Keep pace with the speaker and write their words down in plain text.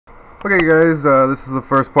Okay guys, this is the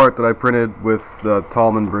first part that I printed with the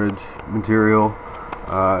Taulman bridge material.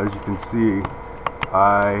 As you can see,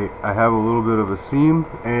 I have a little bit of a seam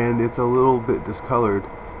and it's a little bit discolored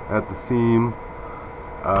at the seam.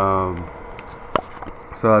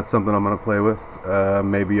 So that's something I'm going to play with.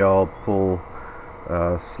 Maybe I'll pull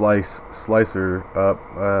KISSlicer up,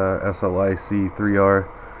 SLIC3R.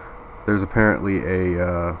 There's apparently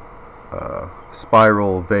a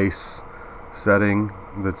spiral vase setting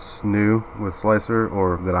that's new with Slicer,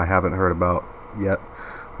 or that I haven't heard about yet.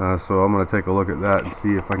 So I'm going to take a look at that and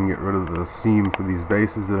see if I can get rid of the seam for these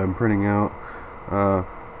vases that I'm printing out.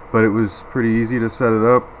 But it was pretty easy to set it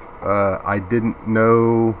up. I didn't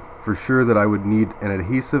know for sure that I would need an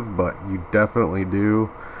adhesive, but you definitely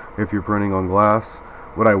do if you're printing on glass.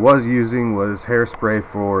 What I was using was hairspray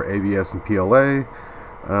for ABS and PLA,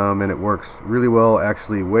 and it works really well,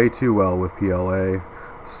 actually way too well with PLA.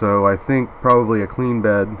 So I think probably a clean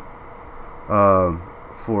bed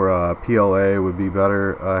for PLA would be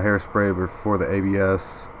better. Hairspray for the ABS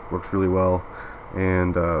works really well,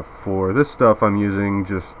 and for this stuff I'm using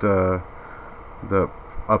just a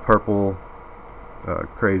purple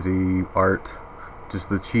crazy art, just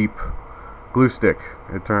the cheap glue stick.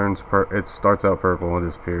 It starts out purple and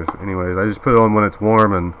disappears. Anyways, I just put it on when it's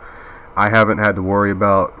warm, and I haven't had to worry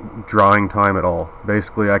about drying time at all.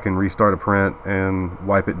 Basically, I can restart a print and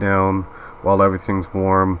wipe it down while everything's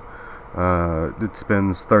warm. It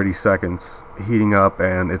spends 30 seconds heating up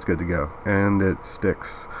and it's good to go, and it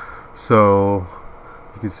sticks. So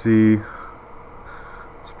you can see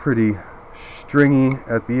it's pretty stringy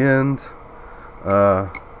at the end.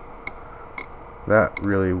 That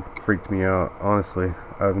really freaked me out, honestly.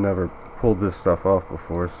 I've never pulled this stuff off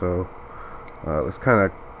before, so it was kind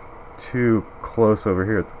of too close over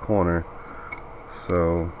here at the corner,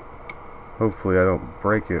 so hopefully I don't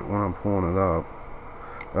break it when I'm pulling it up.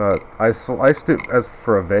 I sliced it as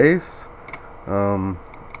for a vase,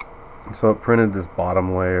 so it printed this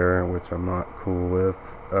bottom layer, which I'm not cool with.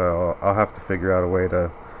 I'll have to figure out a way to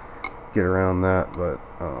get around that, but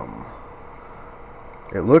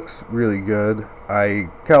it looks really good. I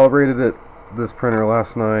calibrated this printer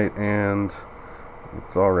last night, and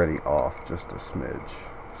it's already off just a smidge.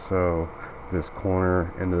 So this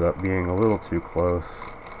corner ended up being a little too close,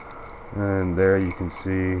 and there you can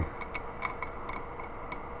see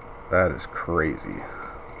that is crazy.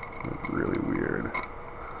 It's really weird.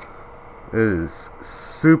 It is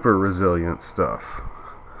super resilient stuff.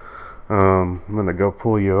 I'm gonna go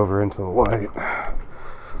pull you over into the light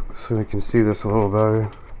so we can see this a little better.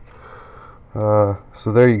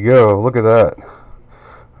 So there you go. Look at that.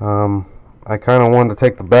 I kind of wanted to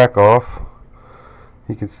take the back off.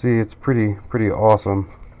 You can see it's pretty awesome.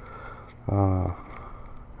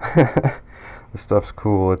 This stuff's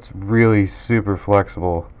cool. It's really super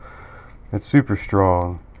flexible. It's super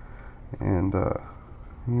strong, and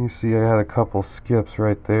you see I had a couple skips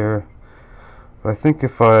right there. But I think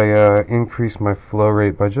if I increase my flow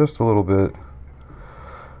rate by just a little bit,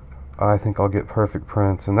 I think I'll get perfect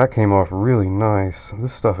prints. And that came off really nice.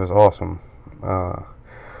 This stuff is awesome.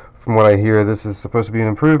 From what I hear, this is supposed to be an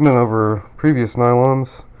improvement over previous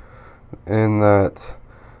nylons, in that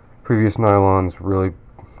previous nylons really,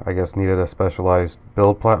 I guess, needed a specialized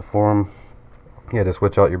build platform. You had to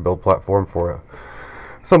switch out your build platform for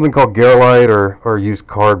something called Garolite, or use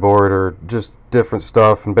cardboard, or just different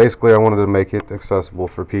stuff. And basically I wanted to make it accessible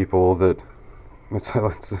for people that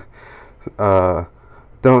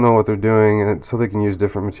don't know what they're doing, and so they can use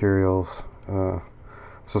different materials.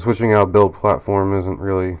 So switching out build platform isn't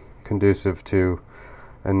really conducive to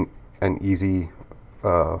an easy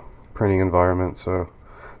printing environment. So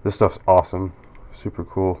this stuff's awesome, super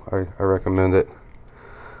cool. I recommend it.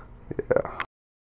 Yeah.